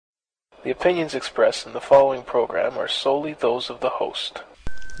The opinions expressed in the following program are solely those of the host.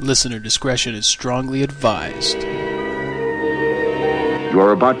 Listener discretion is strongly advised. You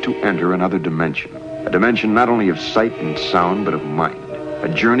are about to enter another dimension. A dimension not only of sight and sound, but of mind.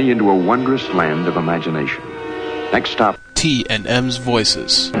 A journey into a wondrous land of imagination. Next stop, T&M's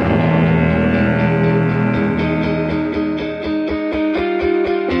Voices.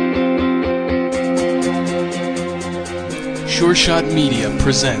 Sure Shot Media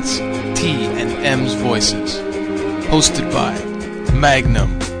presents T&M's Voices, hosted by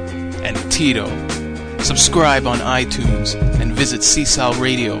Magnum and Tito. Subscribe on iTunes and visit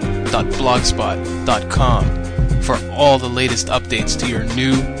csalradio.blogspot.com for all the latest updates to your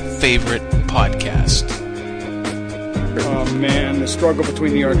new favorite podcast. Oh man, the struggle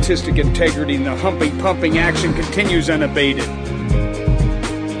between the artistic integrity and the humping, pumping action continues unabated.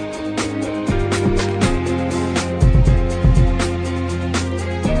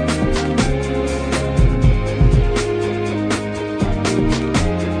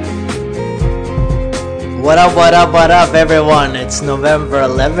 What up, everyone? It's November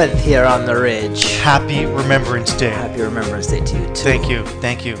 11th here on the Ridge. Happy Remembrance Day. Happy Remembrance Day to you, too.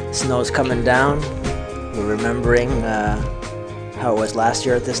 Thank you. Snow's coming down. We're remembering how it was last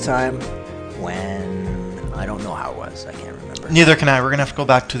year at this time when... I don't know how it was. I can't remember. Neither can I. We're going to have to go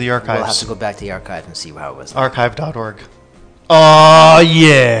back to the archives. We'll have to go back to the archive and see how it was. Archive.org. Oh,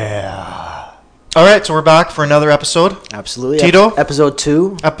 yeah. All right, so we're back for another episode. Absolutely. Tito? Episode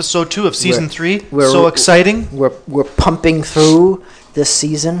 2. Episode 2 of Season 3. We're so exciting. We're pumping through this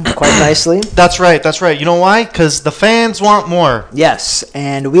season quite nicely. That's right. You know why? Because the fans want more. Yes,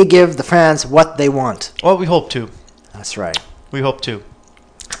 and we give the fans what they want. Well, we hope to. That's right. We hope to.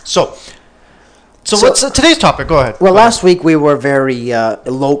 So what's today's topic? Go ahead. Well, last week we were very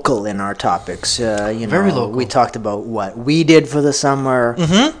local in our topics. Very local. We talked about what we did for the summer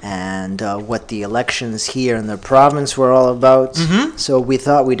and what the elections here in the province were all about. Mm-hmm. So we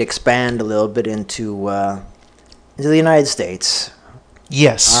thought we'd expand a little bit into the United States.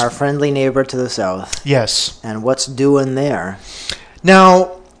 Yes. Our friendly neighbor to the south. Yes. And what's doing there.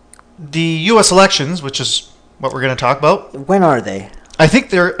 Now, the U.S. elections, which is what we're going to talk about. When are they? I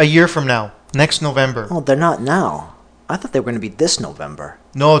think they're a year from now. Next November. Oh, they're not now. I thought they were going to be this November.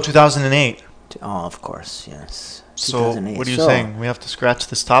 No, 2008. Oh, of course, yes. So, what are you saying? We have to scratch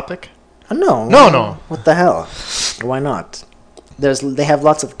this topic? No. No. What the hell? Why not? They have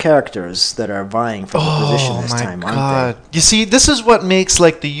lots of characters that are vying for the position this time, aren't they? You see, this is what makes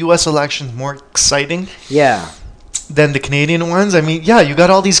the U.S. elections more exciting. Yeah. Than the Canadian ones. I mean, yeah, you got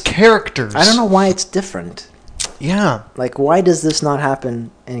all these characters. I don't know why it's different. Yeah. Why does this not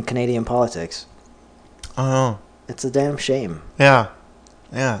happen in Canadian politics? I don't know. It's a damn shame. Yeah.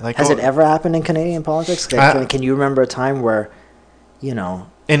 Has it ever happened in Canadian politics? Can you remember a time where,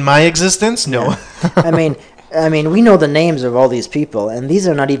 in my existence? No. Yeah. I mean, we know the names of all these people, and these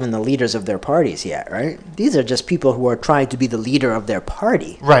are not even the leaders of their parties yet, right? These are just people who are trying to be the leader of their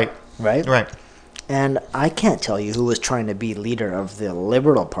party. Right. Right? And I can't tell you who was trying to be leader of the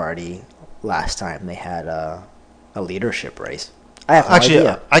Liberal Party last time they had a leadership race. I have no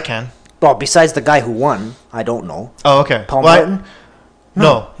idea. I can. Well, besides the guy who won, I don't know. Oh, okay. Paul Martin?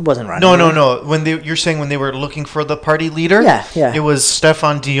 No. He wasn't running. No. You're saying when they were looking for the party leader? Yeah. It was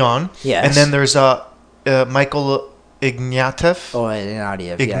Stefan Dion. Yes. And then there's Michael Ignatieff. Oh,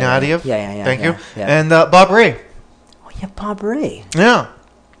 Ignatieff. Ignatieff. Yeah. Thank you. Yeah. And Bob Ray. Oh, yeah, Bob Ray. Yeah.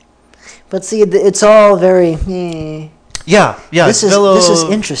 But see, it's all very... Yeah. This is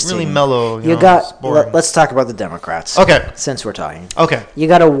interesting. Really mellow. Let's talk about the Democrats. Okay. Since we're talking. Okay. You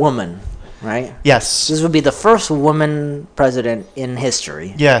got a woman, right? Yes. This would be the first woman president in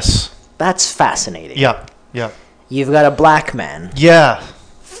history. Yes. That's fascinating. Yeah. You've got a black man. Yeah.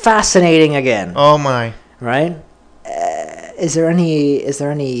 Fascinating again. Oh my. Right? Is there any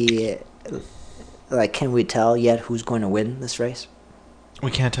can we tell yet who's going to win this race? We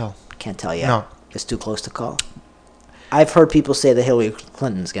can't tell. Can't tell yet. No. It's too close to call. I've heard people say that Hillary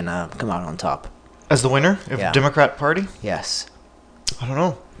Clinton's going to come out on top. As the winner of the Democrat Party? Yes. I don't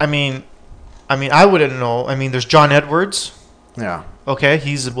know. I mean, I wouldn't know. I mean, there's John Edwards. Yeah. Okay,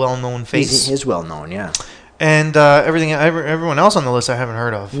 he's a well-known face. He's well-known, yeah. And everyone else on the list I haven't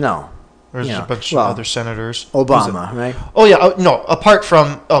heard of. No. There's a bunch of other senators. Obama, right? Oh, yeah. No, apart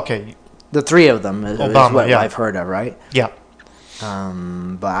from... Okay. The three of them is what I've heard of, right? Yeah.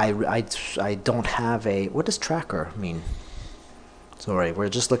 But I don't have a... What does tracker mean? Sorry, we're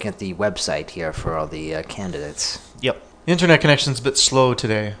just looking at the website here for all the candidates. Yep. Internet connection's a bit slow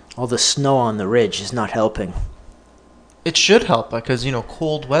today. All the snow on the ridge is not helping. It should help because,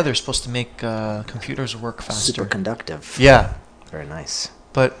 cold weather is supposed to make computers work faster. Super conductive. Yeah. Very nice.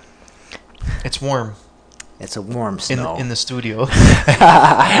 But It's warm It's a warm snow. in the studio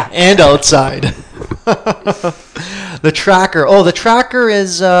and outside. The tracker. Oh, the tracker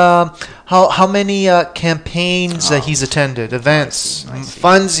is how many campaigns he's attended, events, I see.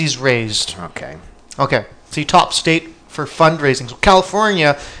 funds he's raised. Okay. Okay, so top state for fundraising. So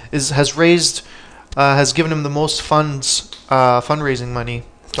California has given him the most fundraising money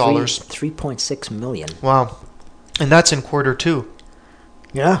dollars. 3.6 million. Wow, and that's in quarter 2.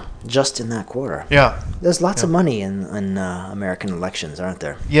 Yeah, just in that quarter. Yeah, There's lots of money in American elections, aren't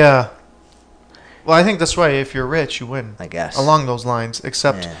there? yeah. Well, I think that's why if you're rich, you win. I guess. Along those lines,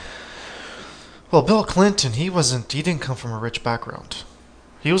 except, Yeah. well, Bill Clinton, he didn't come from a rich background.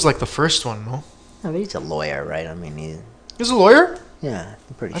 He was like the first one, no? No, but he's a lawyer, right? I mean, He's a lawyer? yeah,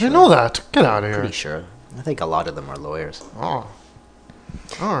 I'm pretty I sure. didn't know that. Get out of here. Pretty sure. I think a lot of them are lawyers. Oh.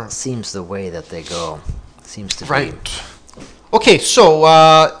 All right. Seems the way that they go. Seems to be. Right. Okay, so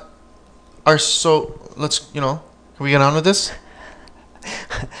let's can we get on with this?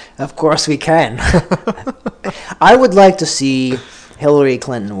 Of course we can. I would like to see Hillary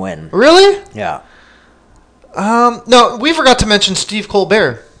Clinton win. Really? Yeah. No, we forgot to mention Steve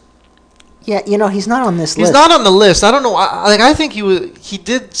Colbert. Yeah, he's not on this He's list. not on the list. I don't know. I think he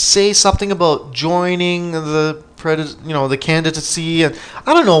did say something about joining the the candidacy, and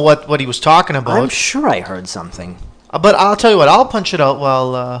I don't know what he was talking about. I'm sure I heard something. But I'll tell you what, I'll punch it out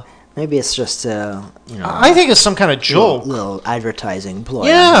while. Maybe it's just I think it's some kind of joke. little advertising ploy on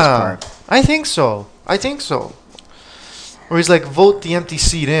his Yeah, part. I think so. Or he's like, vote the empty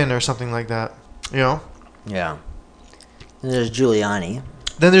seat in or something like that. Yeah. And there's Giuliani,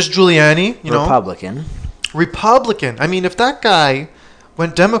 Then there's Giuliani, Republican. Republican. I mean, if that guy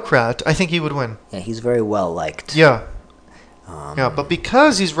went Democrat, I think he would win. Yeah, he's very well liked. Yeah. But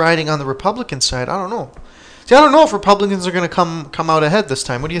because he's riding on the Republican side, I don't know. See, I don't know if Republicans are going to come out ahead this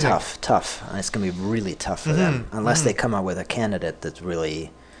time. What do you think? Tough. It's going to be really tough for them unless they come out with a candidate that's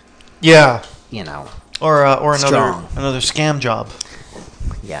really, Yeah. Or Strong. another scam job.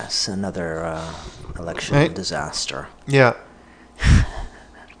 yes, another election Right. disaster. Yeah.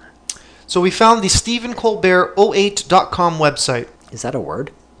 So we found the StephenColbert08.com website. Is that a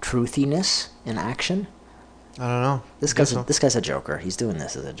word? Truthiness in action? I don't know. This guy's a joker. He's doing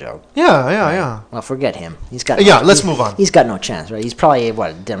this as a joke. Yeah. Well, forget him. He's got Let's move on. He's got no chance, right? He's probably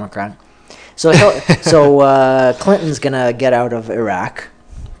a Democrat. So Clinton's gonna get out of Iraq.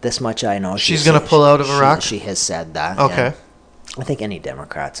 This much I know. She's gonna pull out of Iraq? She has said that. Okay. Yeah. I think any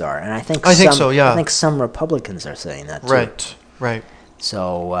Democrats are, and I think so, yeah. I think some Republicans are saying that too. Right.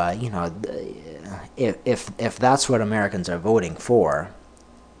 So if that's what Americans are voting for,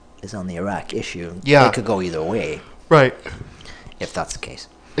 is on the Iraq issue, Yeah. it could go either way Right. if that's the case.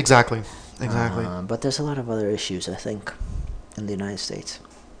 Exactly. But there's a lot of other issues, I think, in the United States.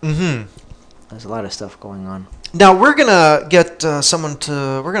 Mm-hmm. There's a lot of stuff going on. Now we're gonna get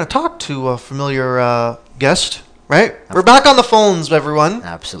we're gonna talk to a familiar guest, right? We're back on the phones, everyone.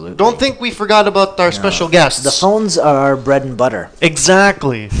 Absolutely. Don't think we forgot about our special guests. The phones are our bread and butter.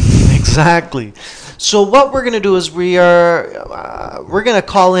 Exactly. So what we're gonna do is we're gonna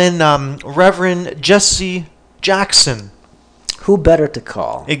call in Reverend Jesse Jackson. Who better to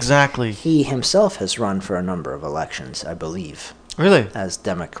call? Exactly. He himself has run for a number of elections, I believe, Really? as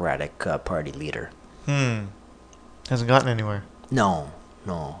Democratic Party leader. Hasn't gotten anywhere. No,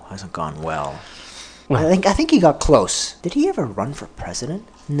 hasn't gone well. I think he got close. Did he ever run for president?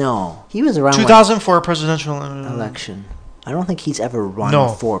 No, he was around 2004 presidential election. I don't think he's ever run No.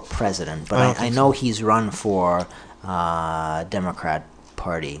 for president, I but don't I think know he's run for Democrat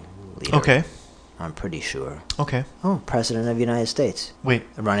Party leader. Okay. I'm pretty sure. Okay. Oh, president of the United States, Wait.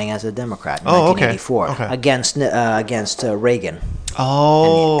 running as a Democrat in Oh, okay. 1984 Okay. against Reagan,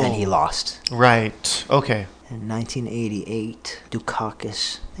 Oh. and he lost. Right. Okay. In 1988,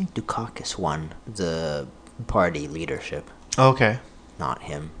 Dukakis won the party leadership, Okay. not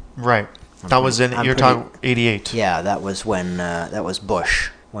him. Right. That was in. I'm You're pretty- talking 88. Yeah, that was when Bush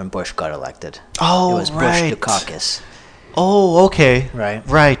got elected. Oh, It was right. Bush Dukakis. Oh, okay. Right.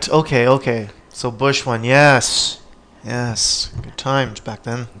 Right. Okay. So Bush won. Yes. Good times back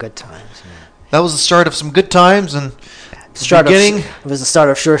then. Good times. Yeah. That was the start of some good times and It was the start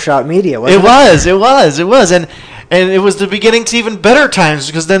of Sure Shot Media, wasn't It was, and it was the beginning to even better times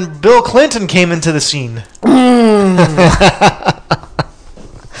because then Bill Clinton came into the scene.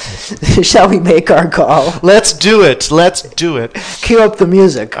 Shall we make our call? Let's do it. Cue up the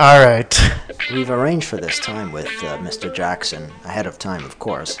music. All right. We've arranged for this time with Mr. Jackson, ahead of time, of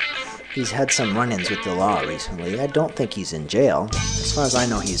course. He's had some run-ins with the law recently. I don't think he's in jail. As far as I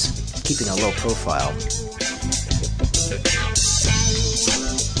know, he's keeping a low profile.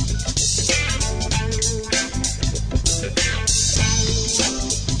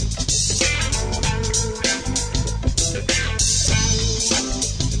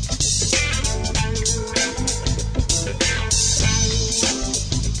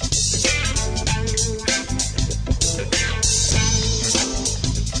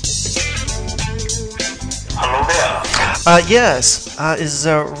 Yes. Is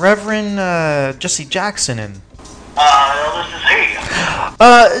Reverend Jesse Jackson in? This is he.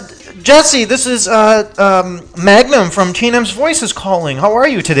 Jesse, this is Magnum from T&M's Voices calling. How are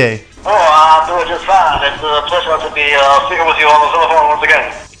you today? Oh, I'm doing just fine. It's a pleasure to be speaking with you on the telephone once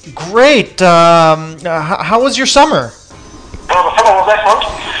again. Great. How was your summer? Well, the summer was excellent.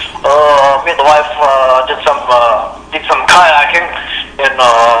 Me and the wife did some kayaking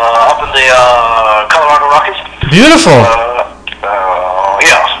up in the Colorado Rockies. Beautiful.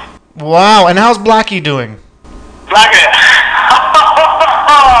 Yes. Wow. And how's Blackie doing? Blackie.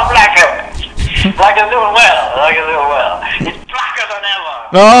 Blackie's doing well. He's blacker than ever.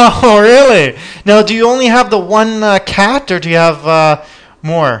 Oh, really? Now, do you only have the one cat, or do you have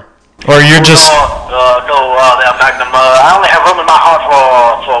more? Or you're just... No, there, Magnum. I only have room in my heart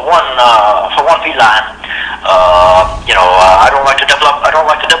for one feline. I don't like to double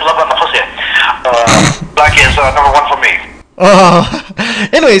up on the pussy. Blackie is number one for me.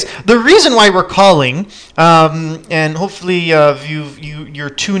 Anyways, the reason why we're calling, and hopefully you're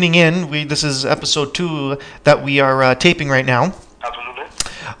tuning in. This is episode 2 that we are taping right now. Absolutely.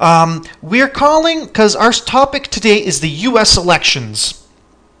 We're calling because our topic today is the U.S. elections.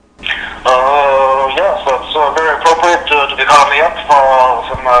 Yes, it's very appropriate to be calling me up for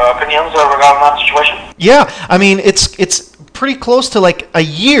some opinions regarding that situation. Yeah, I mean it's pretty close to like a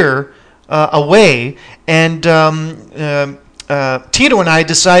year away, and Tito and I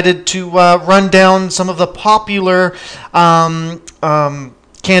decided to run down some of the popular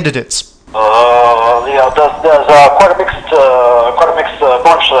candidates. There's quite a mixed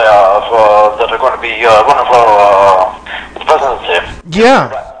bunch there that are going to be running for the presidency.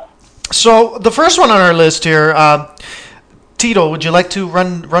 Yeah. So the first one on our list here, Tito, would you like to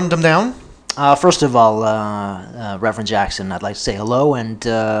run them down? First of all, Reverend Jackson, I'd like to say hello and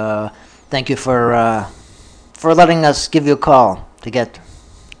thank you for letting us give you a call to get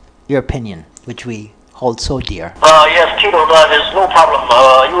your opinion, which we hold so dear. Yes, Tito, that is no problem.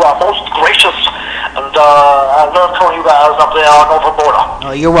 You are most gracious, and I love calling you guys up there on Norfolk border.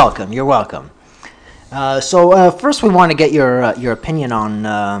 Oh, you're welcome. So first, we want to get your opinion on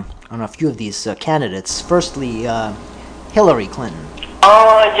a few of these candidates. Firstly, Hillary Clinton.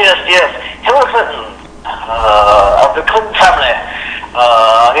 Yes. Hillary Clinton, of the Clinton family.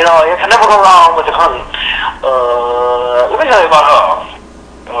 You can never go wrong with the Clinton. Let me tell you about her.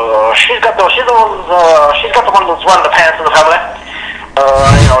 She's got the one that's running the pants in the family.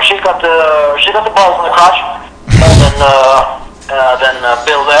 She's got the balls in the crotch. And then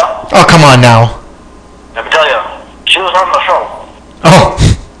Bill there. Oh, come on now. Let me tell you, she was running the show. Oh.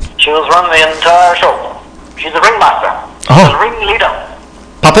 She was running the entire show. She's the ringmaster. Oh. The ringleader.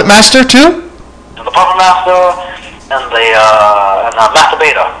 Puppet master too? And the puppet master and the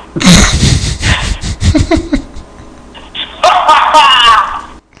masturbator.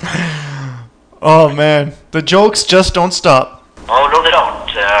 Oh man, the jokes just don't stop. Oh no, they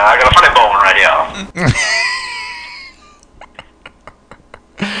don't. I got a funny bone right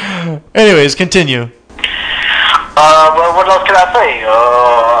here. Anyways, continue. Well, what else can I say?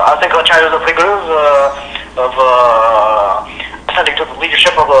 I think our chances are pretty good of ascending to the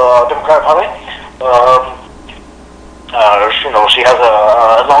leadership of the Democratic Party. She has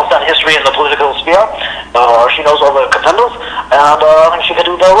a long-standing history in the political sphere. She knows all the contenders, and I think she could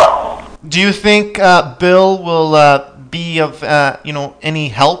do very well. Do you think Bill will be of any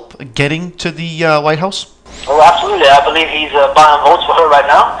help getting to the White House? Oh, absolutely. I believe he's buying votes for her right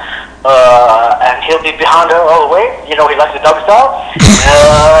now. And he'll be behind her all the way. He likes the dog style.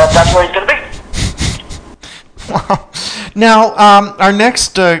 That's where he's going to be. Wow. Now, our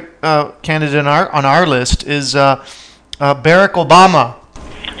next candidate on our list is Barack Obama.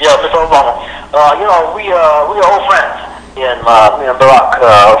 Yeah, Mr. Obama. We are old friends in me and Barack.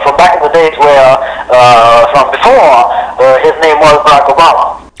 From back in the days where, from before, his name was Barack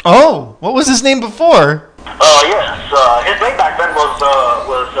Obama. Oh, what was his name before? Yes. His name back then was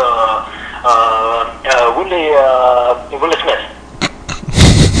Willie Smith.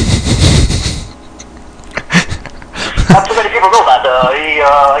 Not too many people know that.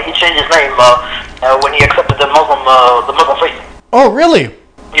 He changed his name when he accepted the Muslim faith. Oh, really?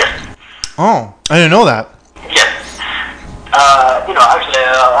 Yes. Oh, I didn't know that. Yes. Actually,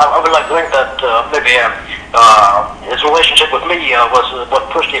 I would like to think that maybe his relationship with me was what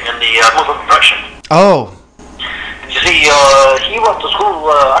pushed him in the Muslim direction. Oh. You see, he went to school,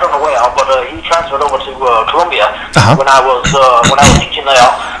 I don't know where, but he transferred over to Columbia when I was teaching there,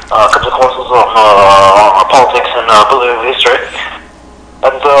 a couple of courses on politics and political history.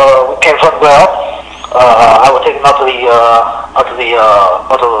 And we came from there. I would take him out to the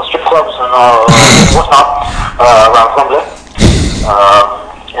strip clubs and whatnot. around Columbia.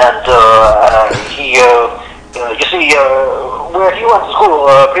 You see, where he went to school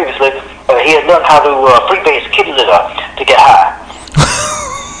previously, he had learned how to freebase kitty litter to get high.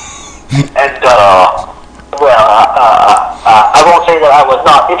 And, I won't say that I was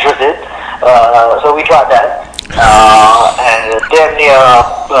not interested, so we tried that. And damn near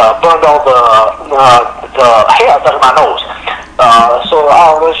burned all the hairs out of my nose. So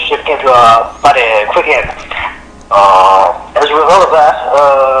our relationship came to a mighty quick end. As a result of that,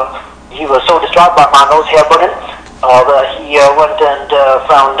 he was so distraught by my nose hair burning that he went and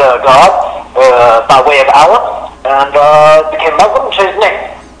found God by way of Allah and became Muslim and changed his name.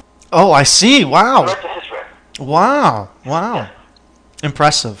 Oh, I see. Wow. The rest is history. Wow.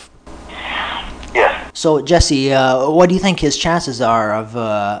 Impressive. Yes. So, Jesse, what do you think his chances are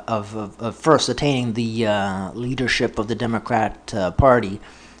of first attaining the leadership of the Democrat Party,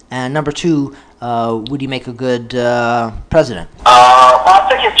 and number two, would he make a good president? I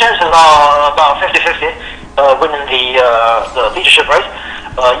think his chances are about 50-50 winning the leadership race.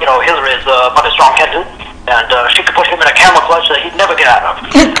 Hillary is a mighty strong candidate, and she could put him in a camel clutch that he'd never get out of.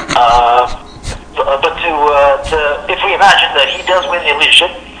 But if we imagine that he does win the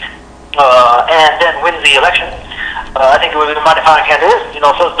leadership, and then wins the election, I think it would be a mighty fine candidate.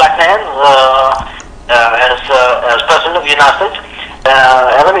 First black man as president of the United States.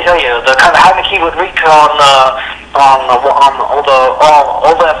 And let me tell you, the kind of havoc he would wreak on all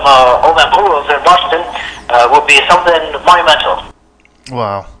them poors in Washington would be something monumental.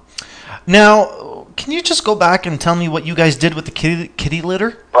 Wow. Now, can you just go back and tell me what you guys did with the kitty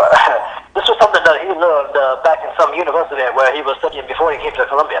litter? This was something that he learned back in some university where he was studying before he came to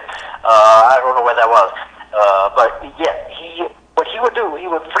Columbia. I don't know where that was. But yeah, what he would do, he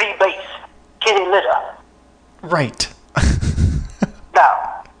would freebase kitty litter. Right.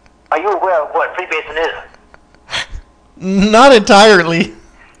 Now, are you aware of what freebasing is? Not entirely.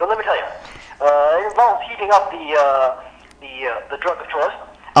 Well, let me tell you. It involves heating up the drug of choice.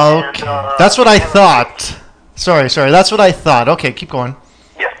 Okay. And, that's what I thought. Sorry. That's what I thought. Okay, keep going.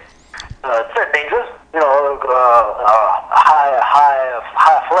 Yes. It's very dangerous.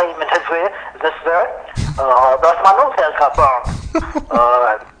 High flame intensity is necessary. Thus my nose has got burned.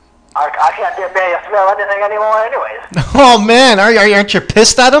 I can't bear to smell anything anymore anyways. Oh, man. Aren't you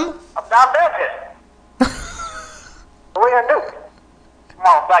pissed at him? I'm very pissed. What are you going to do? Come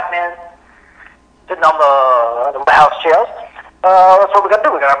on, black man. Sitting on the White House chairs. That's what we're going to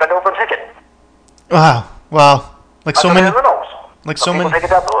do. We're going to bend over and take it. Wow. Well, like so many... Like so many... Take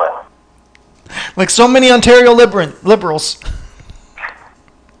it out the way. Like so many Ontario liberals.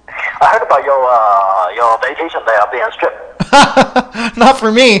 I heard about your vacation there being stripped. Not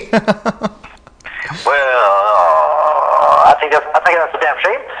for me. Well, I think that's a damn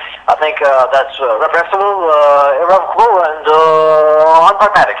shame. I think that's reprehensible, irrevocable, and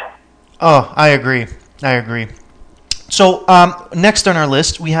unpragmatic. Oh, I agree. So, next on our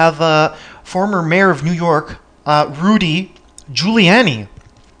list, we have former mayor of New York, Rudy Giuliani.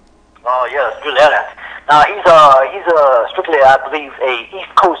 Oh, yes, Giuliani. Now, he's strictly, I believe, a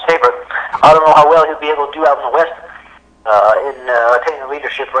East Coast favorite. I don't know how well he'll be able to do out in the West in attaining the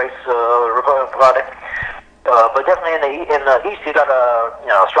leadership race, Republican Party. But definitely in the East, he got a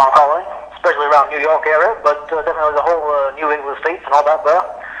strong following, especially around New York area, but definitely the whole New England states and all that there.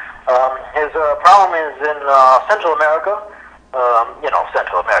 His problem is in Central America.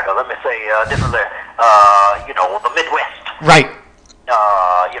 Central America. Let me say differently. The Midwest. Right.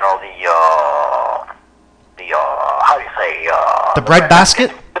 How do you say? The bread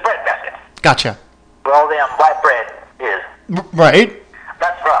basket. The bread basket. Gotcha. Where all them white bread is. Right.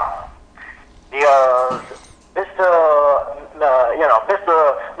 That's wrong. Mr.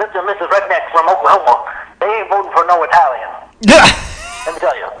 and Mrs. Redneck from Oklahoma, they ain't voting for no Italian. Yeah. Let me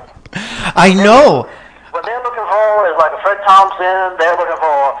tell you. I know. What they're looking for is like a Fred Thompson. They're looking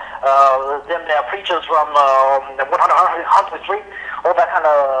for them there preachers from 100 Huntley Street, all that kind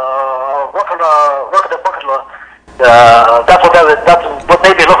of buckler. That's what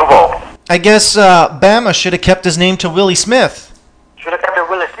they be looking for. I guess Bama should have kept his name to Willie Smith. Should have kept it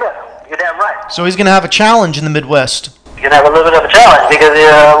Willie Smith. You're damn right. So he's going to have a challenge in the Midwest. You're going to have a little bit of a challenge because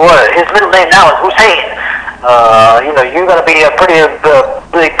his middle name now is Hussein. You got to be a pretty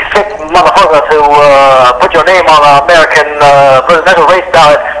big, thick motherfucker to put your name on an American presidential race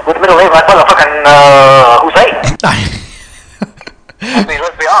ballot with a middle name like motherfucking Hussein. I mean,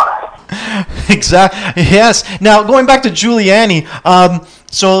 let's be honest. Exactly. Yes. Now, going back to Giuliani,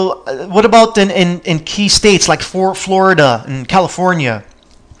 so what about in key states like Florida and California?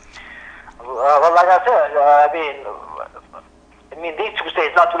 Well, like I said, mean, these two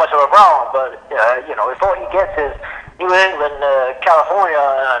states not too much of a problem, but if all he gets is New England, California,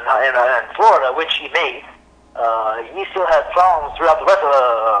 and Florida, which he made, he still has problems throughout the rest of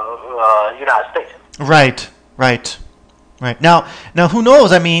the United States. Right. Now, who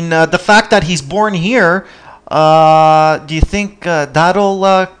knows? I mean, the fact that he's born here, do you think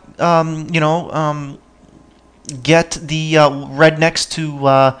that'll, get the rednecks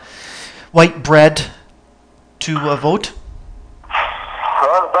to white bread to vote?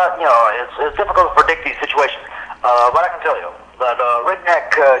 But it's difficult to predict these situations. But I can tell you that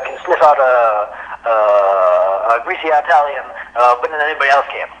redneck can sniff out a greasy Italian better than anybody else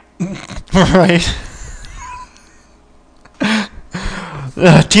can. Right.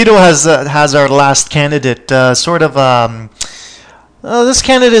 Tito has our last candidate. This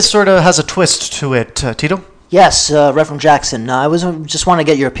candidate sort of has a twist to it. Tito? Yes, Reverend Jackson. I just want to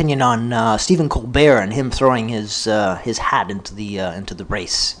get your opinion on Stephen Colbert and him throwing his hat into the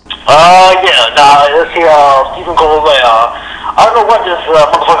race. Let's see, Stephen Colbert. I don't know what this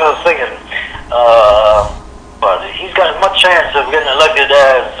motherfucker is thinking, but he's got as much chance of getting elected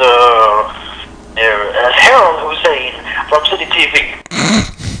as Harold Hussein from City TV.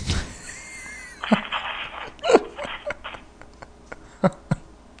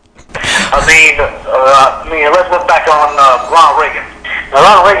 I mean, let's look back on Ronald Reagan. Now,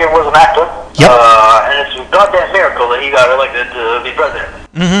 Ronald Reagan was an actor, and it's a goddamn miracle that he got elected to be president.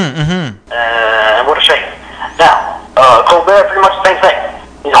 And what a shame. Now, Colbert, pretty much the same thing.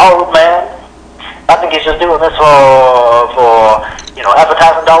 He's a Hollywood man. I think he's just doing this for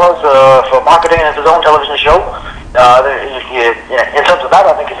advertising dollars, for marketing of his own television show. In terms of that,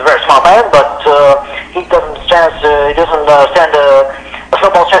 I think he's a very smart man, but he doesn't stand a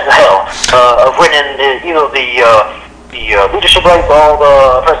snowball's chance in hell of winning either the leadership race or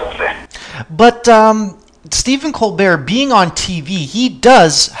the presidency. But Stephen Colbert, being on TV, he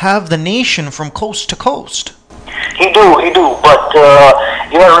does have the nation from coast to coast. He do, but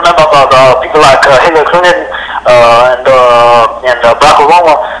you gotta remember about people like Hillary Clinton and Barack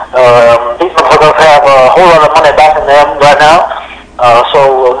Obama. These motherfuckers have a whole lot of money back in them right now,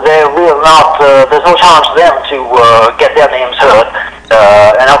 so they're really not. There's no challenge to them to get their names heard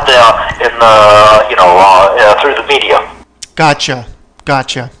and out there in through the media. Gotcha.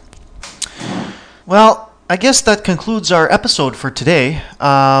 Well, I guess that concludes our episode for today.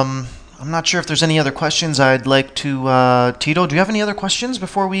 I'm not sure if there's any other questions I'd like to... Tito, do you have any other questions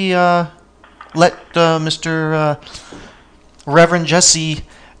before we let Mr. Reverend Jesse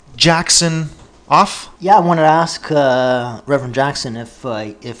Jackson off? Yeah, I wanted to ask Reverend Jackson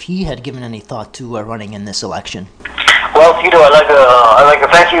if he had given any thought to running in this election. Well, Tito, I'd like to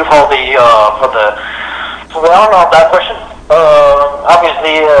thank you for the honor of that question.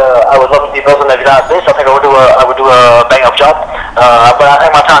 Obviously, I would love to be president of the United States. I think I would do a bang up job. But I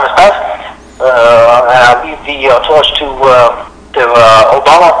think my time has passed, and I leave the torch to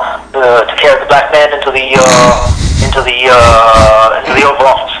Obama to carry the black man into the Oval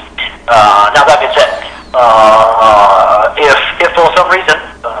Office. Now that being said, if for some reason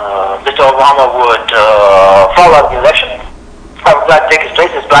Mr. Obama would fall out of the election, I would like to take his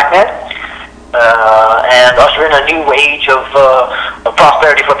place as black man. And usher in a new age of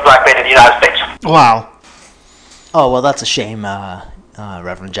prosperity for the black man in the United States. Wow. Oh, well, that's a shame,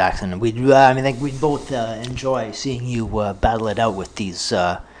 Reverend Jackson. I think we both enjoy seeing you battle it out with these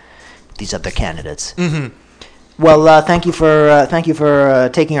other candidates. Mm-hmm. Well, thank you for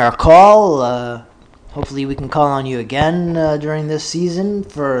taking our call. Hopefully we can call on you again during this season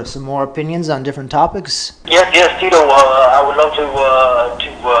for some more opinions on different topics. Yes, Tito. I would love to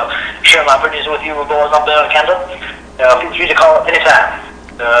share my opinions with you boys up there in Canada. Feel free to call anytime.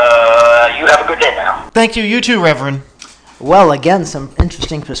 You have a good day now. Thank you. You too, Reverend. Well, again, some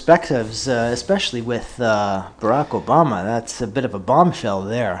interesting perspectives, especially with Barack Obama. That's a bit of a bombshell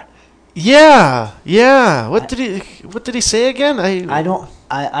there. Yeah. What did he say again?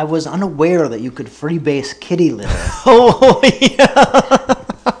 I was unaware that you could freebase kitty litter. Oh, yeah.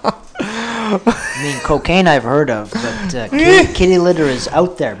 I mean, cocaine I've heard of, but kitty litter is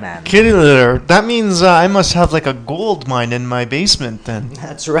out there, man. Kitty litter. That means I must have like a gold mine in my basement then.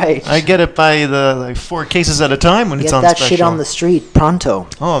 That's right. I get it by the 4 cases at a time when it's on special. Get that shit on the street pronto.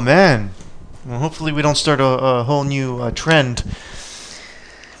 Oh, man. Well, hopefully we don't start a whole new trend.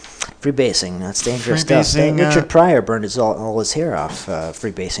 Freebasing, that's dangerous stuff. Richard Pryor burned all his hair off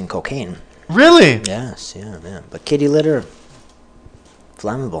freebasing cocaine. Really? Yes, yeah, man. But kitty litter,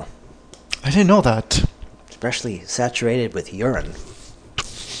 flammable. I didn't know that. Especially saturated with urine.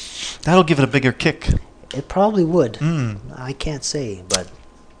 That'll give it a bigger kick. It probably would. I can't say, but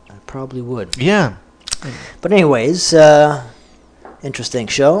I probably would. Yeah. But anyways, interesting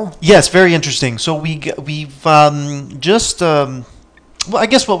show. Yes, very interesting. So we've just well, I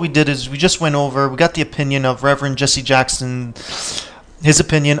guess what we did is we just went over. We got the opinion of Reverend Jesse Jackson, his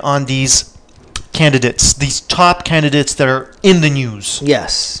opinion on these candidates, these top candidates that are in the news.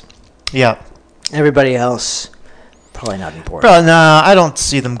 Yes. Yeah. Everybody else, probably not important. Bro, nah, I don't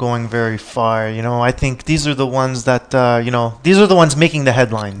see them going very far. I think these are the ones that these are the ones making the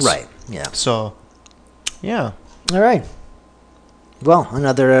headlines. Right. Yeah. So, yeah. All right. Well,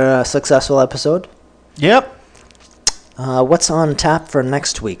 another successful episode. Yep. What's on tap for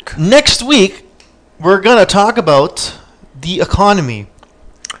next week? Next week, we're going to talk about the economy.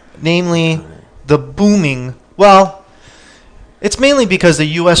 Namely, the booming... Well, it's mainly because the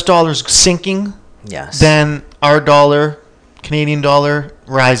U.S. dollar's sinking. Yes. Then our dollar, Canadian dollar,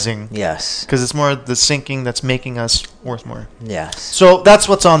 rising. Yes. Because it's more the sinking that's making us worth more. Yes. So that's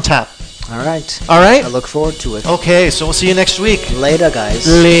what's on tap. All right. All right? I look forward to it. Okay, so we'll see you next week. Later, guys.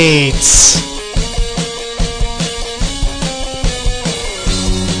 Late.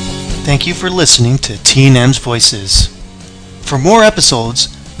 Thank you for listening to T&M's Voices. For more episodes,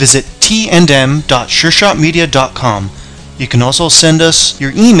 visit tandm.sureshotmedia.com. You can also send us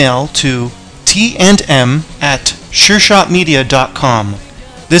your email to tandm@sureshotmedia.com.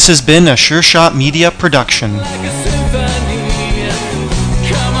 This has been a Sure Shot Media production.